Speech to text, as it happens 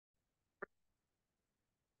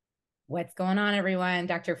What's going on, everyone?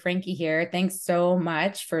 Dr. Frankie here. Thanks so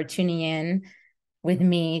much for tuning in with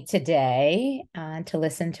me today to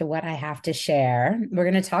listen to what I have to share. We're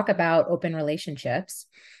going to talk about open relationships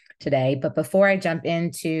today. But before I jump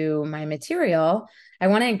into my material, I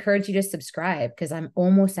want to encourage you to subscribe because I'm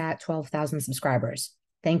almost at 12,000 subscribers.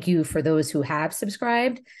 Thank you for those who have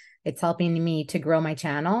subscribed. It's helping me to grow my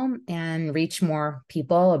channel and reach more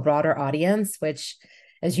people, a broader audience, which,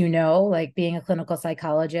 as you know, like being a clinical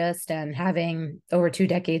psychologist and having over 2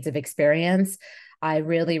 decades of experience, I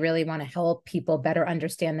really, really want to help people better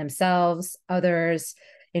understand themselves, others,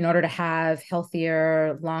 in order to have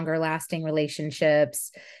healthier, longer lasting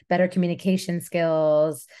relationships, better communication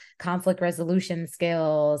skills, conflict resolution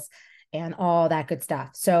skills, and all that good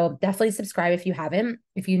stuff. So definitely subscribe if you haven't.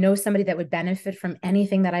 If you know somebody that would benefit from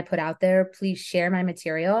anything that I put out there, please share my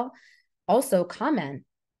material. Also comment.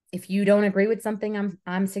 If you don't agree with something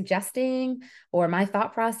I'm suggesting or my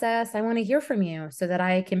thought process, I want to hear from you so that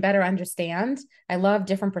I can better understand. I love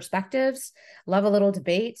different perspectives, love a little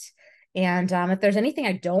debate. And if there's anything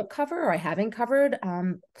I don't cover or I haven't covered,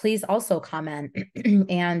 please also comment.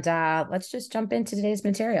 And let's just jump into today's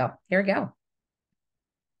material. Here we go.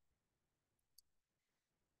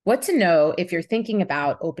 What to know if you're thinking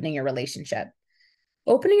about opening a relationship.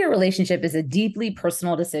 Opening a relationship is a deeply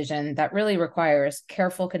personal decision that really requires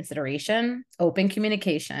careful consideration, open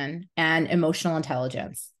communication, and emotional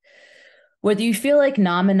intelligence. Whether you feel like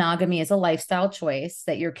non-monogamy is a lifestyle choice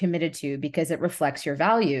that you're committed to because it reflects your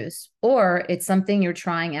values, or it's something you're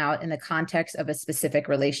trying out in the context of a specific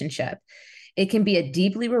relationship, it can be a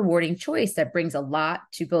deeply rewarding choice that brings a lot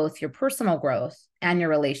to both your personal growth and your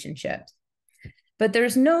relationships. But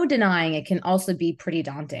there's no denying it can also be pretty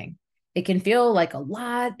daunting. It can feel like a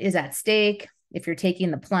lot is at stake if you're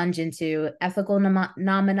taking the plunge into ethical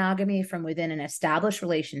non-monogamy from within an established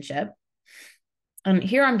relationship.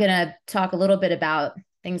 Here I'm going to talk a little bit about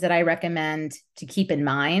things that I recommend to keep in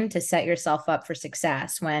mind to set yourself up for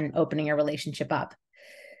success when opening a relationship up.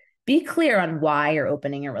 Be clear on why you're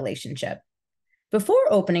opening a relationship. Before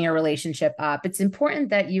opening a relationship up, it's important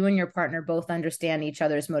that you and your partner both understand each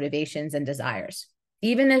other's motivations and desires,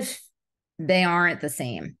 even if they aren't the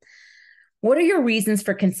same. What are your reasons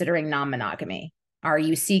for considering non-monogamy? Are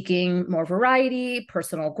you seeking more variety,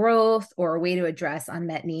 personal growth, or a way to address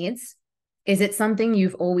unmet needs? Is it something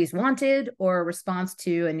you've always wanted or a response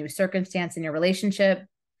to a new circumstance in your relationship?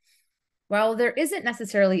 While there isn't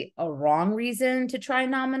necessarily a wrong reason to try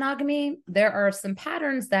non-monogamy, there are some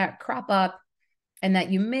patterns that crop up and that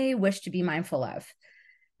you may wish to be mindful of.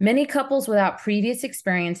 Many couples without previous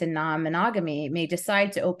experience in non-monogamy may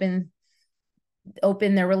decide to open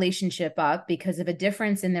their relationship up because of a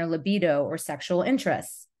difference in their libido or sexual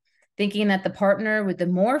interests, thinking that the partner with the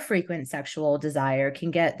more frequent sexual desire can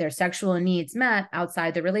get their sexual needs met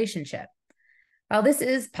outside the relationship. While this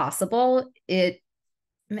is possible, it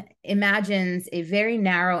imagines a very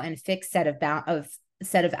narrow and fixed set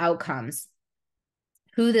of outcomes: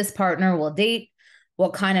 who this partner will date,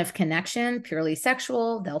 what kind of connection, purely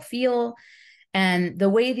sexual, they'll feel, and the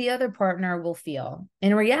way the other partner will feel.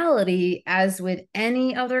 In reality, as with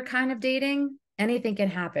any other kind of dating, anything can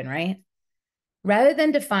happen, right? Rather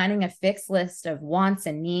than defining a fixed list of wants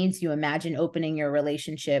and needs you imagine opening your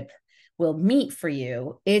relationship will meet for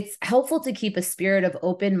you, it's helpful to keep a spirit of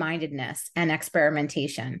open-mindedness and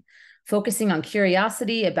experimentation, focusing on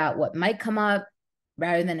curiosity about what might come up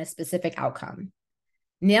rather than a specific outcome.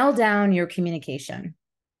 Nail down your communication.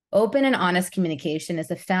 Open and honest communication is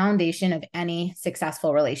the foundation of any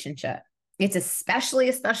successful relationship. It's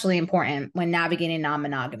especially important when navigating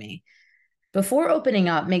non-monogamy. Before opening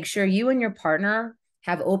up, make sure you and your partner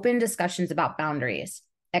have open discussions about boundaries,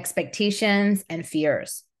 expectations, and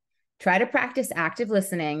fears. Try to practice active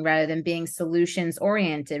listening rather than being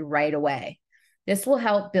solutions-oriented right away. This will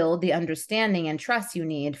help build the understanding and trust you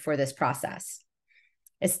need for this process.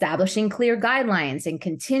 Establishing clear guidelines and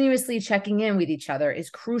continuously checking in with each other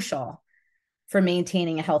is crucial for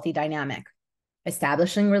maintaining a healthy dynamic.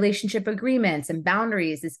 Establishing relationship agreements and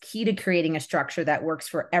boundaries is key to creating a structure that works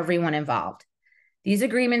for everyone involved. These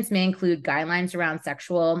agreements may include guidelines around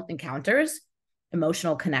sexual encounters,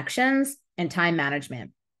 emotional connections, and time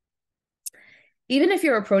management. Even if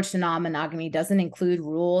your approach to non-monogamy doesn't include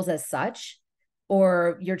rules as such,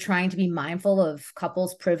 or you're trying to be mindful of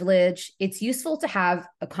couples' privilege, it's useful to have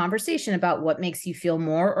a conversation about what makes you feel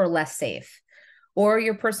more or less safe, or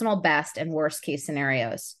your personal best and worst case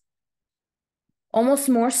scenarios. Almost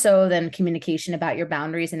more so than communication about your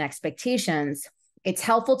boundaries and expectations, it's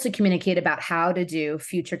helpful to communicate about how to do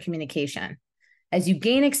future communication. As you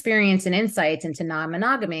gain experience and insights into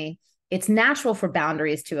non-monogamy, it's natural for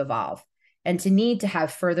boundaries to evolve. and to need to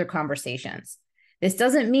have further conversations. This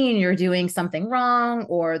doesn't mean you're doing something wrong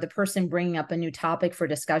or the person bringing up a new topic for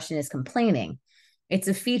discussion is complaining. It's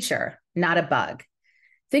a feature, not a bug.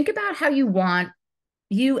 Think about how you want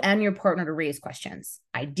you and your partner to raise questions,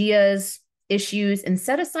 ideas, issues, and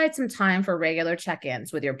set aside some time for regular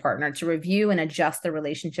check-ins with your partner to review and adjust the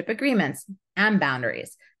relationship agreements and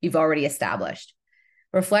boundaries you've already established.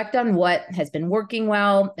 Reflect on what has been working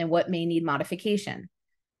well and what may need modification.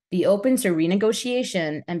 Be open to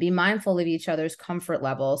renegotiation and be mindful of each other's comfort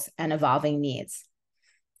levels and evolving needs.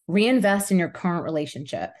 Reinvest in your current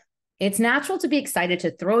relationship. It's natural to be excited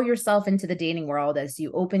to throw yourself into the dating world as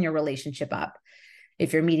you open your relationship up.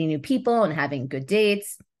 If you're meeting new people and having good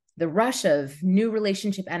dates, the rush of new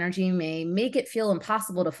relationship energy may make it feel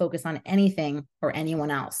impossible to focus on anything or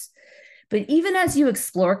anyone else. But even as you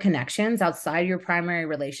explore connections outside your primary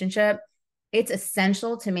relationship, it's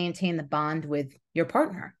essential to maintain the bond with your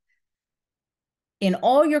partner. In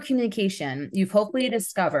all your communication, you've hopefully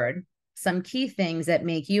discovered some key things that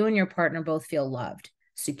make you and your partner both feel loved,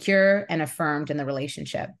 secure, and affirmed in the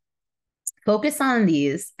relationship. Focus on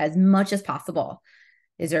these as much as possible.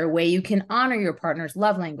 Is there a way you can honor your partner's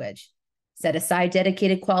love language? Set aside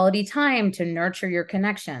dedicated quality time to nurture your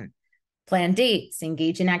connection. Plan dates,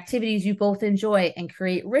 engage in activities you both enjoy, and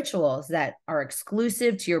create rituals that are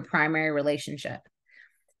exclusive to your primary relationship.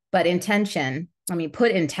 Put intention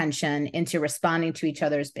into responding to each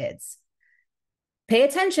other's bids. Pay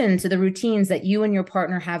attention to the routines that you and your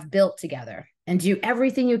partner have built together and do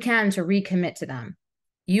everything you can to recommit to them.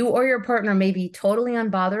 You or your partner may be totally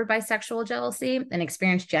unbothered by sexual jealousy and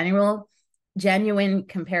experience genuine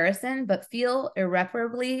comparison, but feel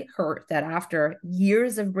irreparably hurt that after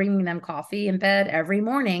years of bringing them coffee in bed every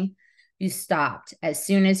morning, you stopped as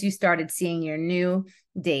soon as you started seeing your new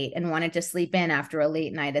date and wanted to sleep in after a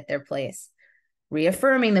late night at their place.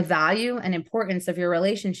 Reaffirming the value and importance of your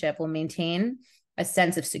relationship will maintain a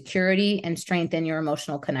sense of security and strengthen your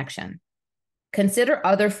emotional connection. Consider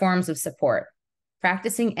other forms of support.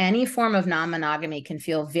 Practicing any form of non-monogamy can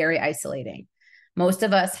feel very isolating. Most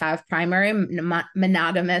of us have primary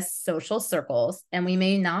monogamous social circles, and we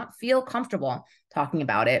may not feel comfortable talking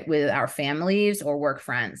about it with our families or work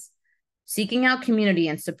friends. Seeking out community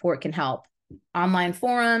and support can help. Online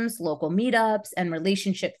forums, local meetups, and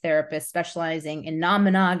relationship therapists specializing in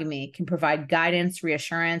non-monogamy can provide guidance,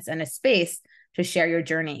 reassurance, and a space to share your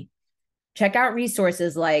journey. Check out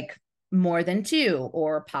resources like More Than Two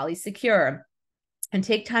or Polysecure, and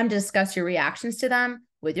take time to discuss your reactions to them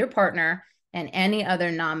with your partner and any other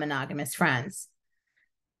non-monogamous friends.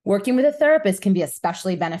 Working with a therapist can be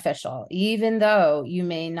especially beneficial, even though you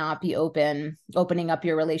may not be opening up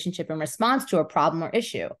your relationship in response to a problem or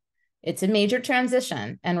issue. It's a major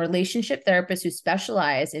transition, and relationship therapists who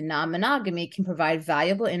specialize in non-monogamy can provide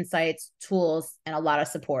valuable insights, tools, and a lot of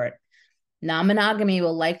support. Non-monogamy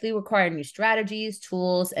will likely require new strategies,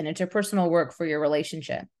 tools, and interpersonal work for your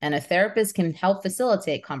relationship, and a therapist can help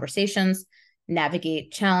facilitate conversations,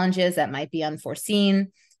 navigate challenges that might be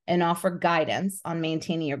unforeseen, and offer guidance on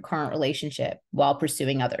maintaining your current relationship while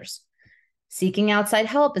pursuing others. Seeking outside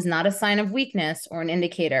help is not a sign of weakness or an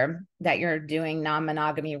indicator that you're doing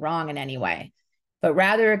non-monogamy wrong in any way, but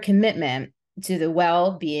rather a commitment to the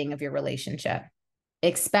well-being of your relationship.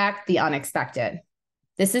 Expect the unexpected.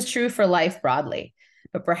 This is true for life broadly,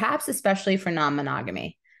 but perhaps especially for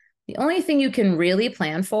non-monogamy. The only thing you can really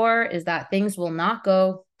plan for is that things will not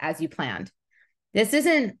go as you planned. This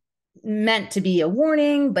isn't meant to be a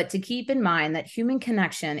warning, but to keep in mind that human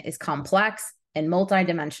connection is complex and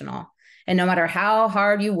multidimensional. And no matter how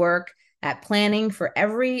hard you work at planning for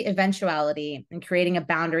every eventuality and creating a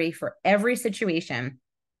boundary for every situation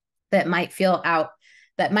that might feel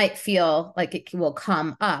like it will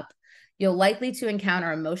come up, you'll likely to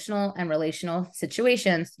encounter emotional and relational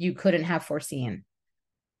situations you couldn't have foreseen.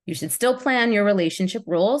 You should still plan your relationship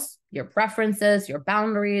rules, your preferences, your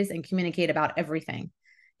boundaries, and communicate about everything.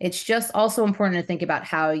 It's just also important to think about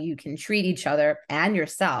how you can treat each other and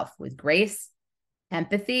yourself with grace,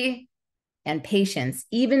 empathy, and patience,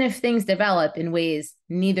 even if things develop in ways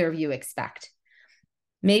neither of you expect.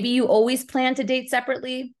 Maybe you always plan to date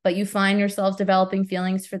separately, but you find yourselves developing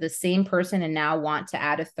feelings for the same person and now want to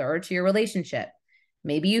add a third to your relationship.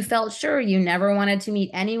 Maybe you felt sure you never wanted to meet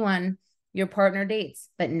anyone your partner dates,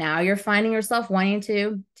 but now you're finding yourself wanting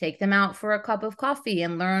to take them out for a cup of coffee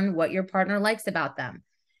and learn what your partner likes about them.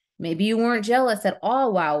 Maybe you weren't jealous at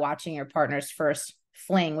all while watching your partner's first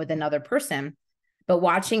fling with another person, but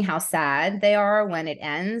watching how sad they are when it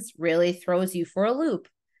ends really throws you for a loop.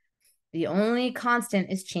 The only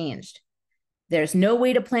constant is changed. There's no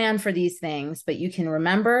way to plan for these things, but you can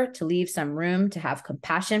remember to leave some room to have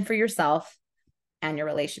compassion for yourself and your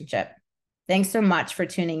relationship. Thanks so much for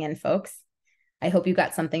tuning in, folks. I hope you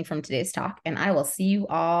got something from today's talk, and I will see you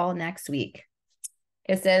all next week.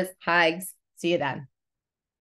 Kisses, hugs. See you then.